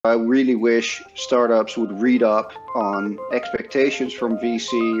I really wish startups would read up on expectations from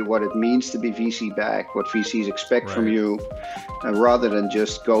VC, what it means to be VC backed, what VCs expect from you, rather than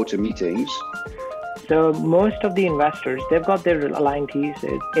just go to meetings. So most of the investors, they've got their aligned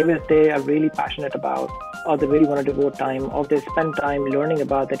thesis. If they are really passionate about, or they really want to devote time, or they spend time learning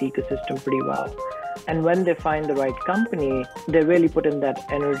about that ecosystem pretty well. And when they find the right company, they really put in that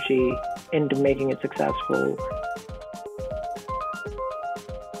energy into making it successful.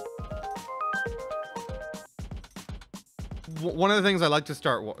 One of the things I like to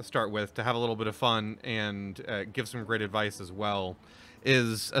start with, to have a little bit of fun and give some great advice as well,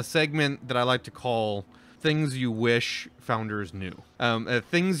 is a segment that I like to call Things You Wish Founders Knew.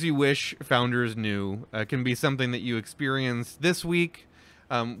 Things you wish founders knew can be something that you experienced this week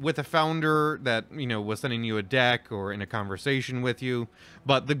with a founder that, was sending you a deck or in a conversation with you.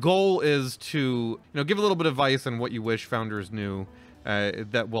 But the goal is to, give a little bit of advice on what you wish founders knew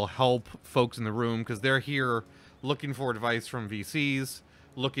that will help folks in the room, because they're here looking for advice from VCs,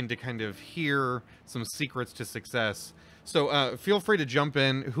 looking to kind of hear some secrets to success. So feel free to jump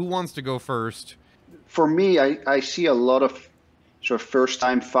in. Who wants to go first? For me, I see a lot of sort of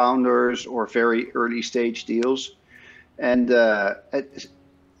first-time founders or very early-stage deals. And a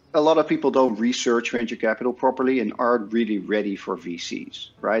lot of people don't research venture capital properly and aren't really ready for VCs,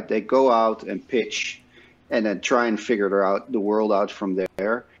 right? They go out and pitch and then try and figure out the world out from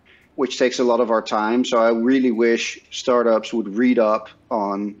there, which takes a lot of our time. So I really wish startups would read up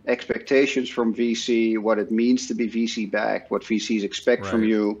on expectations from VC, what it means to be VC backed, what VCs expect from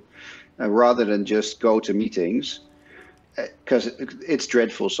you, rather than just go to meetings, because it's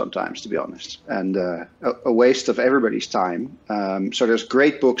dreadful sometimes, to be honest, and a waste of everybody's time. So there's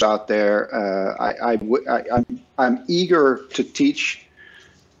great books out there. I'm eager to teach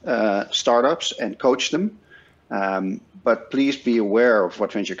startups and coach them. But please be aware of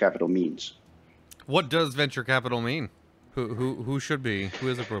what venture capital means. What does venture capital mean? Who should be? Who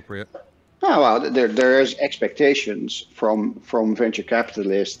is appropriate? Oh, well, there is expectations from venture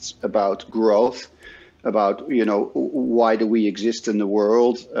capitalists about growth, about why do we exist in the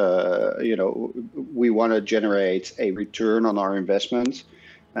world? We want to generate a return on our investment.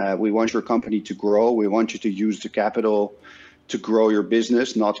 We want your company to grow. We want you to use the capital to grow your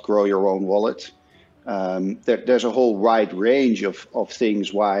business, not grow your own wallet. There's a whole wide range of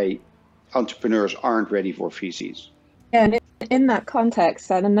things why entrepreneurs aren't ready for VCs. Yeah, and in that context,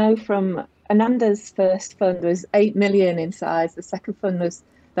 I know from Ananda's first fund was 8 million in size. The second fund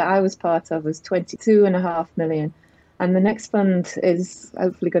that I was part of was 22.5 million. And the next fund is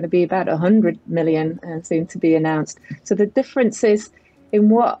hopefully going to be about 100 million soon to be announced. So the difference is in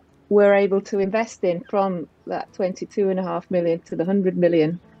what we're able to invest in from that 22.5 million to the 100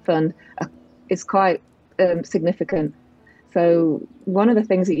 million fund is quite significant. So one of the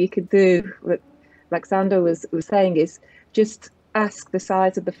things that you could do, like Sandor was saying, is just ask the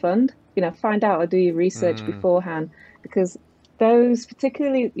size of the fund, find out or do your research beforehand, because those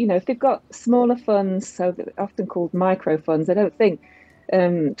particularly, if they've got smaller funds, so they're often called micro funds, I don't think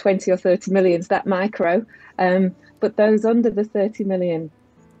 20 or 30 million is that micro, but those under the 30 million,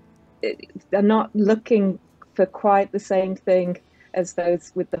 they're not looking for quite the same thing as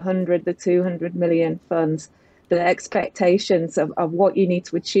those with the 100, the 200 million funds. The expectations of what you need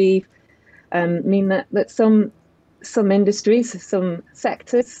to achieve mean that some industries, some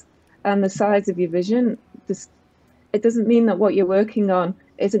sectors, and the size of your vision, it doesn't mean that what you're working on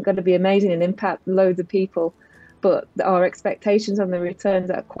isn't going to be amazing and impact loads of people, but our expectations on the returns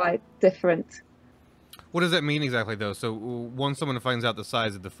are quite different. What does that mean exactly, though? So once someone finds out the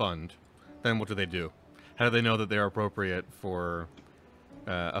size of the fund, then what do? How do they know that they're appropriate for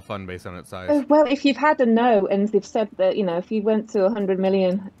a fund based on its size? Well, if you've had a no and they've said that, if you went to 100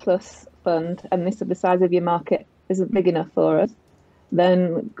 million plus fund and this is the size of your market isn't big enough for us,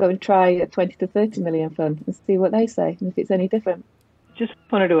 then go and try a 20 to 30 million fund and see what they say and if it's any different. Just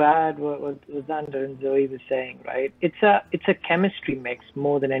wanted to add what Xander and Zoe was saying, right? It's a chemistry mix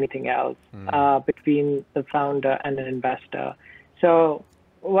more than anything else between the founder and an investor. So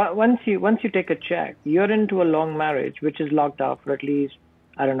once you take a check, you're into a long marriage, which is locked up for at least,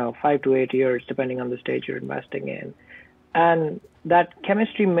 5 to 8 years, depending on the stage you're investing in. And that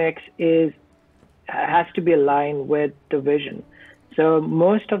chemistry mix has to be aligned with the vision. So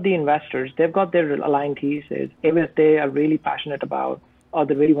most of the investors, they've got their aligned thesis. If they are really passionate about, or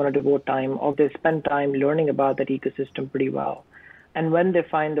they really want to devote time, or they spend time learning about that ecosystem pretty well. And when they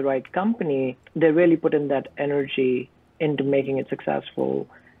find the right company, they really put in that energy into making it successful.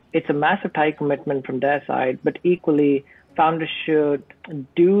 It's a massive time commitment from their side, but equally, founders should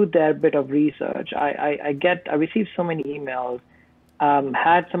do their bit of research. I receive so many emails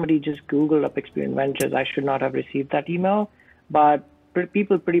Had somebody just Googled up Experience Ventures, I should not have received that email. But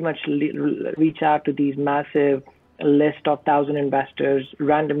people pretty much reach out to these massive list of 1,000 investors,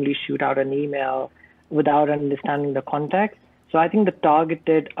 randomly shoot out an email without understanding the context. So I think the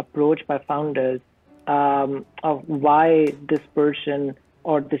targeted approach by founders of why this person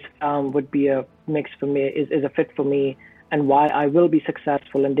or this firm would be a mix for me, is a fit for me, and why I will be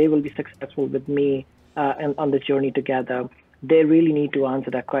successful and they will be successful with me on this journey together. They really need to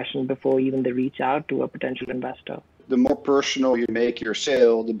answer that question before even they reach out to a potential investor. The more personal you make your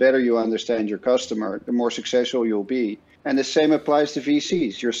sale, the better you understand your customer, the more successful you'll be. And the same applies to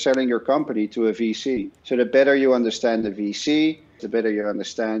VCs. You're selling your company to a VC. So the better you understand the VC, the better you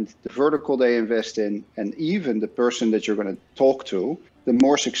understand the vertical they invest in, and even the person that you're going to talk to, the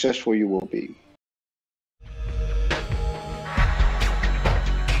more successful you will be.